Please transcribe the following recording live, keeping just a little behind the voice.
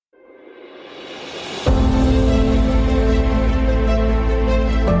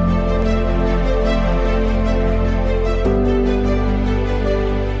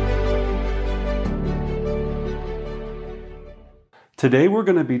Today we're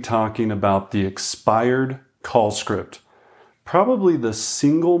going to be talking about the expired call script. Probably the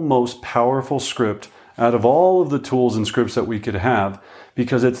single most powerful script out of all of the tools and scripts that we could have,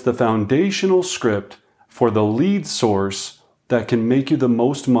 because it's the foundational script for the lead source that can make you the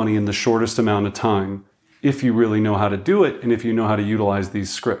most money in the shortest amount of time if you really know how to do it and if you know how to utilize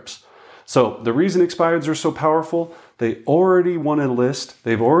these scripts. So the reason expireds are so powerful, they already won a list.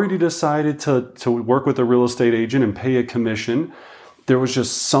 They've already decided to work with a real estate agent and pay a commission. There was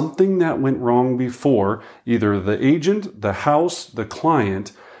just something that went wrong before. Either the agent, the house, the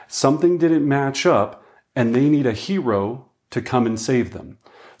client, something didn't match up and they need a hero to come and save them.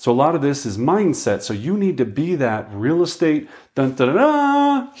 So a lot of this is mindset. So you need to be that real estate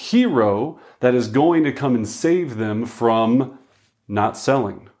hero that is going to come and save them from not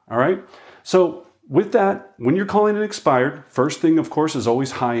selling. All right. So with that, when you're calling it expired, first thing, of course, is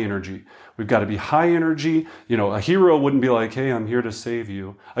always high energy. We've got to be high energy. You know, a hero wouldn't be like, hey, I'm here to save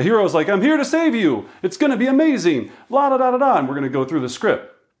you. A hero is like, I'm here to save you. It's going to be amazing. La da da da da. And we're going to go through the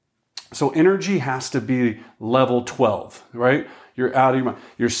script. So energy has to be level 12, right? You're out of your mind.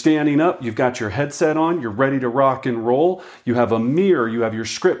 You're standing up. You've got your headset on. You're ready to rock and roll. You have a mirror. You have your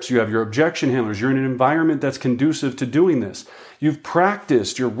scripts. You have your objection handlers. You're in an environment that's conducive to doing this. You've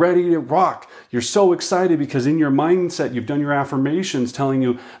practiced. You're ready to rock. You're so excited because in your mindset, you've done your affirmations telling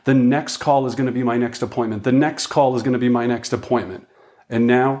you the next call is going to be my next appointment. The next call is going to be my next appointment. And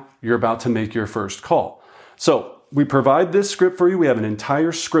now you're about to make your first call. So we provide this script for you. We have an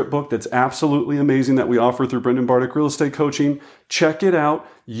entire script book that's absolutely amazing that we offer through Brendan Bardick Real Estate Coaching. Check it out,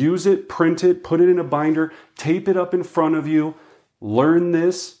 use it, print it, put it in a binder, tape it up in front of you, learn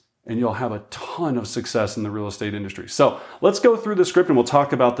this, and you'll have a ton of success in the real estate industry. So let's go through the script and we'll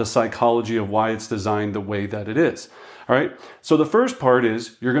talk about the psychology of why it's designed the way that it is. All right. So the first part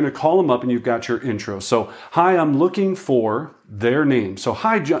is you're going to call them up and you've got your intro. So, hi, I'm looking for their name. So,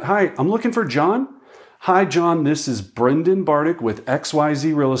 hi, I'm looking for John. Hi, John, this is Brendan Bardick with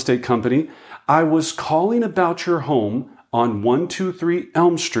XYZ Real Estate Company. I was calling about your home on 123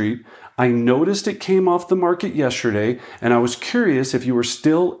 Elm Street. I noticed it came off the market yesterday, and I was curious if you were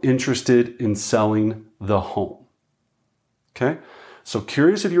still interested in selling the home. Okay? So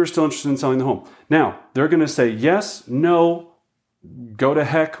curious if you were still interested in selling the home. Now, they're going to say yes, no, go to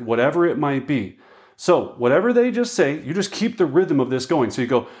heck, whatever it might be. So whatever they just say, you just keep the rhythm of this going. So you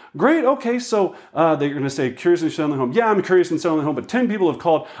go, great, okay, so they're going to say, curious in selling the home. Yeah, I'm curious in selling the home, but 10 people have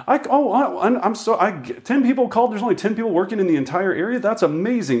called. 10 people called. There's only 10 people working in the entire area. That's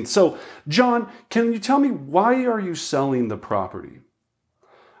amazing. So John, can you tell me why are you selling the property?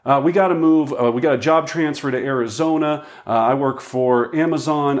 We got to move. We got a job transfer to Arizona. I work for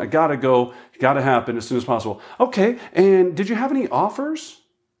Amazon. I got to go. Got to happen as soon as possible. Okay, and did you have any offers?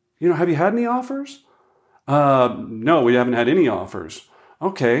 You know, have you had any offers? No, we haven't had any offers.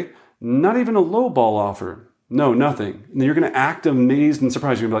 Okay, not even a lowball offer. No, nothing. And you're going to act amazed and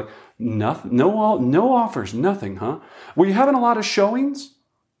surprised. You're going to be like, nothing, no offers, nothing, huh? Were you having a lot of showings?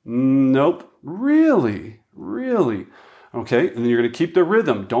 Nope. Really? Okay, and then you're going to keep the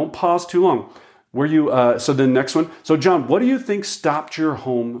rhythm. Don't pause too long. Were you? So the next one. So John, what do you think stopped your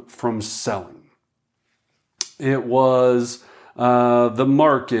home from selling? It was the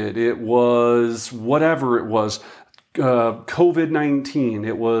market, it was whatever it was, COVID-19,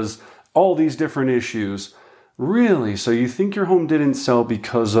 it was all these different issues. Really? So you think your home didn't sell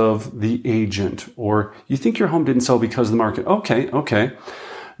because of the agent, or you think your home didn't sell because of the market? Okay.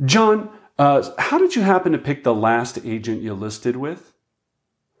 John, how did you happen to pick the last agent you listed with?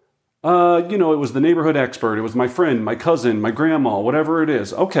 It was the neighborhood expert. It was my friend, my cousin, my grandma, whatever it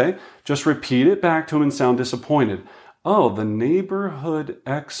is. Okay. Just repeat it back to him and sound disappointed. Oh, the neighborhood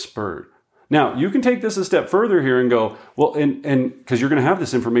expert. Now, you can take this a step further here and go, well, and because you're going to have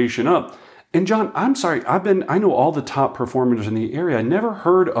this information up. And John, I'm sorry, I know all the top performers in the area. I never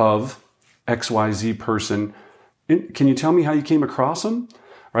heard of XYZ person. Can you tell me how you came across them?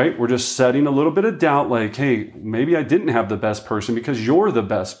 Right? We're just setting a little bit of doubt like, hey, maybe I didn't have the best person because you're the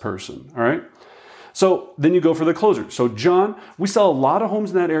best person. All right? So then you go for the closer. So John, we sell a lot of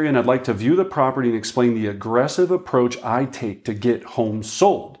homes in that area and I'd like to view the property and explain the aggressive approach I take to get homes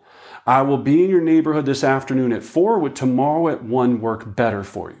sold. I will be in your neighborhood this afternoon at 4. Would tomorrow at 1 work better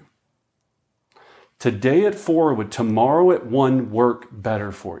for you? Today at 4, would tomorrow at 1 work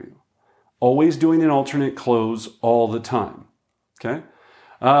better for you? Always doing an alternate close all the time. Okay?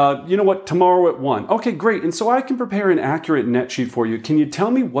 You know what? Tomorrow at 1. Okay, great. And so I can prepare an accurate net sheet for you. Can you tell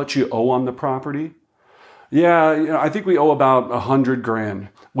me what you owe on the property? Yeah, I think we owe about $100,000.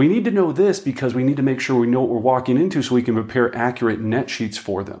 We need to know this because we need to make sure we know what we're walking into so we can prepare accurate net sheets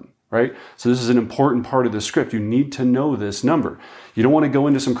for them. right? So this is an important part of the script. You need to know this number. You don't want to go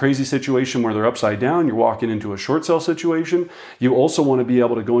into some crazy situation where they're upside down. You're walking into a short sell situation. You also want to be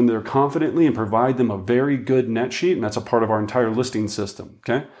able to go in there confidently and provide them a very good net sheet. And that's a part of our entire listing system.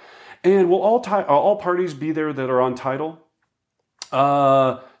 Okay. And will all parties be there that are on title?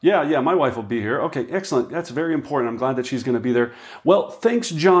 Yeah, my wife will be here. Okay, excellent. That's very important. I'm glad that she's going to be there. Well, thanks,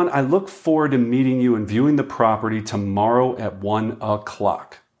 John. I look forward to meeting you and viewing the property tomorrow at 1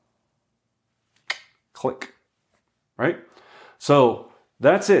 o'clock. Click. Right? So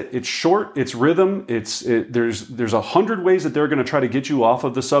that's it. It's short. It's rhythm. There's 100 ways that they're going to try to get you off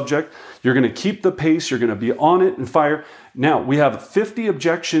of the subject. You're going to keep the pace. You're going to be on it and fire. Now, we have 50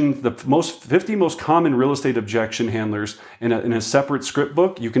 objections, the 50 most common real estate objection handlers in a separate script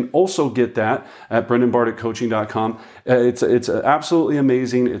book. You can also get that at brendanbardickcoaching.com. It's absolutely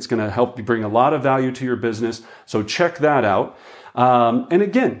amazing. It's going to help you bring a lot of value to your business. So check that out. And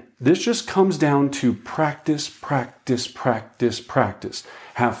again, this just comes down to practice, practice, practice, practice.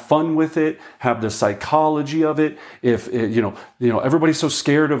 Have fun with it. Have the psychology of it. If everybody's so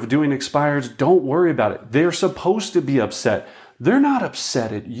scared of doing expireds, don't worry about it. They're supposed to be upset. They're not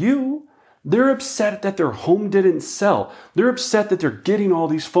upset at you. They're upset that their home didn't sell. They're upset that they're getting all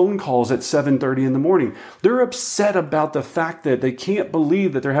these phone calls at 7:30 in the morning. They're upset about the fact that they can't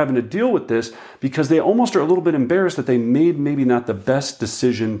believe that they're having to deal with this because they almost are a little bit embarrassed that they made maybe not the best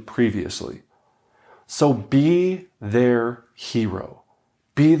decision previously. So be their hero.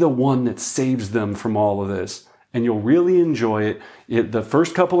 Be the one that saves them from all of this. And you'll really enjoy it. The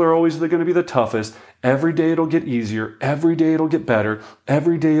first couple are always going to be the toughest. Every day it'll get easier. Every day it'll get better.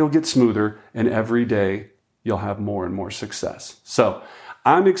 Every day it'll get smoother. And every day you'll have more and more success. So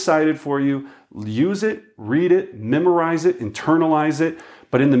I'm excited for you. Use it, read it, memorize it, internalize it.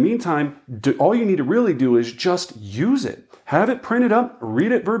 But in the meantime, all you need to really do is just use it. Have it printed up,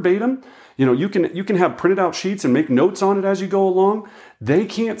 read it verbatim. You can have printed out sheets and make notes on it as you go along. They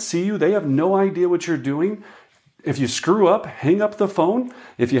can't see you. They have no idea what you're doing. If you screw up, hang up the phone.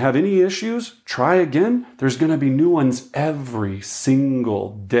 If you have any issues, try again. There's going to be new ones every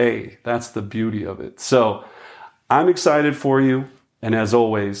single day. That's the beauty of it. So I'm excited for you. And as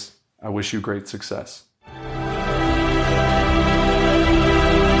always, I wish you great success.